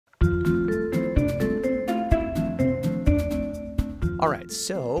All right,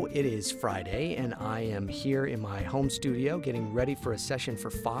 so it is Friday, and I am here in my home studio getting ready for a session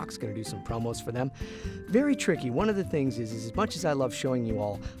for Fox. Going to do some promos for them. Very tricky. One of the things is as much as I love showing you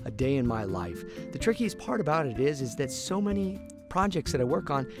all a day in my life, the trickiest part about it is that so many projects that I work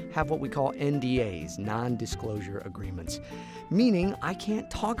on have what we call NDAs, non-disclosure agreements, meaning I can't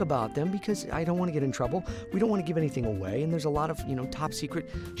talk about them because I don't want to get in trouble. We don't want to give anything away, and there's a lot of, top secret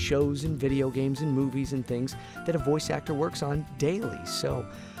shows and video games and movies and things that a voice actor works on daily. So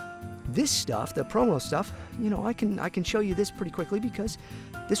this stuff, the promo stuff, I can show you this pretty quickly because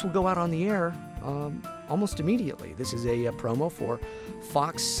this will go out on the air almost immediately. This is a promo for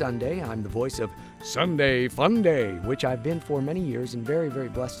Fox Sunday. I'm the voice of Sunday Fun Day, which I've been for many years and very, very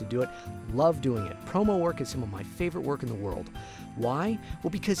blessed to do it. Love doing it. Promo work is some of my favorite work in the world. Why?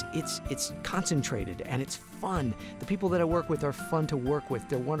 Well, because it's concentrated and it's fun. The people that I work with are fun to work with.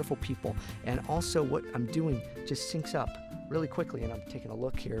 They're wonderful people. And also what I'm doing just syncs up really quickly, and I'm taking a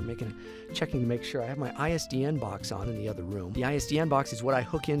look here, checking to make sure I have my ISDN box on in the other room. The ISDN box is what I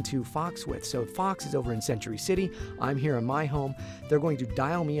hook into Fox with. So Fox is over in Century City. I'm here in my home. They're going to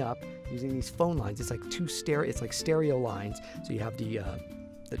dial me up using these phone lines. It's like stereo lines. So you have the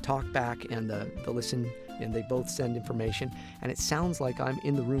talk back and the listen, and they both send information, and it sounds like I'm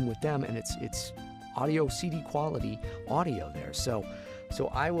in the room with them, and it's audio CD quality audio there. So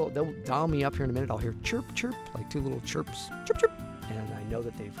they'll dial me up here in a minute. I'll hear chirp, chirp, like two little chirps, chirp, chirp. And I know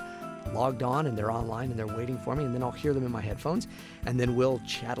that they've logged on and they're online and they're waiting for me. And then I'll hear them in my headphones. And then we'll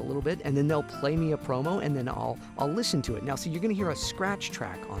chat a little bit. And then they'll play me a promo and then I'll listen to it. Now, so you're going to hear a scratch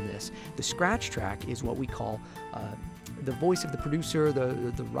track on this. The scratch track is what we call the voice of the producer,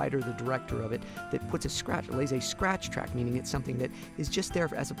 the writer, the director of it, that lays a scratch track, meaning it's something that is just there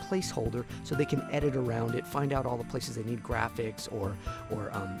as a placeholder so they can edit around it, find out all the places they need graphics or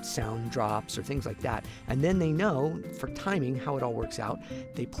sound drops or things like that. And then they know, for timing, how it all works out.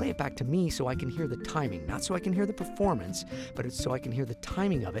 They play it back to me so I can hear the timing, not so I can hear the performance, but it's so I can hear the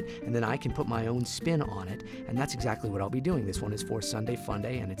timing of it, and then I can put my own spin on it, and that's exactly what I'll be doing. This one is for Sunday Fun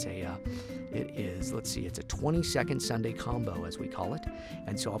Day, and it's a 20-second Sunday combo, as we call it,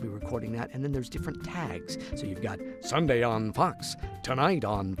 and so I'll be recording that, and then there's different tags. So you've got Sunday on Fox, tonight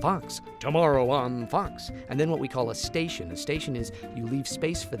on Fox, tomorrow on Fox, and then what we call a station. A station is you leave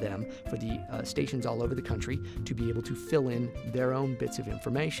space for them, for the stations all over the country, to be able to fill in their own bits of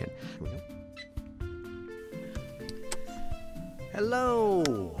information. Here we go. Hello.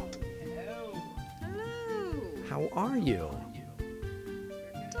 Hello. Hello. How are you?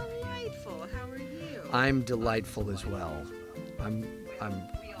 Delightful. How are you? I'm delightful as well.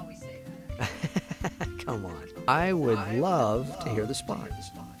 We always say that. Come on. I would love to hear the spot.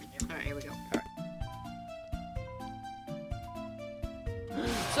 All right, here we go.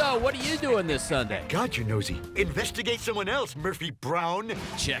 So, what are you doing this Sunday? God, you're nosy. Investigate someone else, Murphy Brown.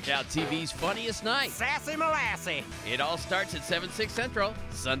 Check out TV's Funniest Night. Sassy Molassy. It all starts at 7/6 Central,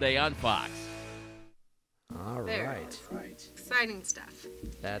 Sunday on Fox. All right. Exciting stuff.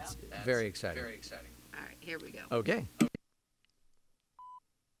 That's very exciting. All right, here we go. Okay.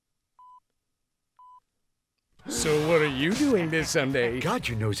 So what are you doing this Sunday? God,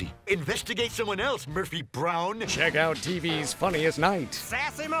 you're nosy. Investigate someone else, Murphy Brown. Check out TV's Funniest Night.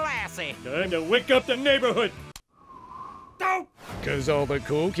 Sassy Molassy. Time to wake up the neighborhood. Oh! 'Cause all the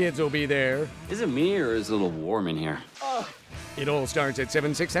cool kids will be there. Is it me or is it a little warm in here? It all starts at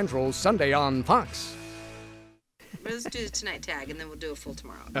 7/6 Central, Sunday on Fox. Let's do the tonight tag, and then we'll do a full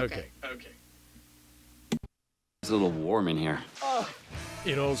tomorrow. Okay. It's a little warm in here.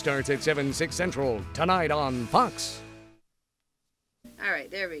 It all starts at 7/6 Central, tonight on Fox. All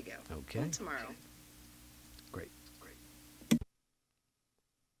right, there we go. Okay. Full tomorrow. Great.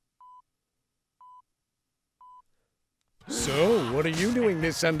 So, what are you doing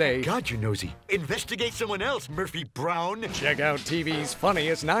this Sunday? God, you're nosy. Investigate someone else, Murphy Brown. Check out TV's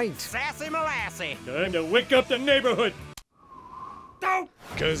Funniest Night. Sassy Molassy. Time to wake up the neighborhood. Oh!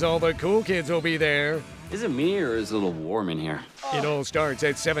 'Cause all the cool kids will be there. Is it me or is it a little warm in here? It all starts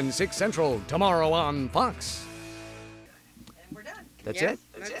at 7/6 Central, tomorrow on Fox. And we're done. That's Yeah, it?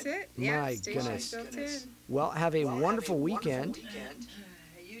 That's it. Yeah, My station's goodness. built in. Well, have a wonderful weekend.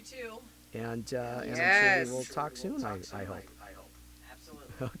 You too. And I'm Yes. sure we'll talk soon, I hope.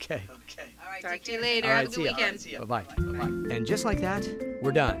 Absolutely. Okay. All right, talk to you later. All Have right, a good weekend. Bye-bye. And just like that,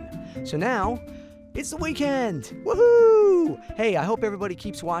 we're done. So now, it's the weekend. Woohoo! Hey, I hope everybody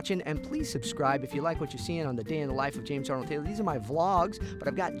keeps watching, and please subscribe if you like what you're seeing on the day in the life of James Arnold Taylor. These are my vlogs, but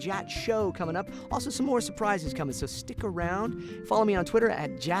I've got JAT show coming up. Also, some more surprises coming, so stick around. Follow me on Twitter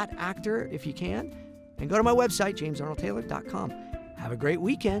at JatActor if you can, and go to my website, jamesarnoldtaylor.com. Have a great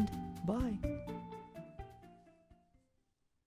weekend. Bye.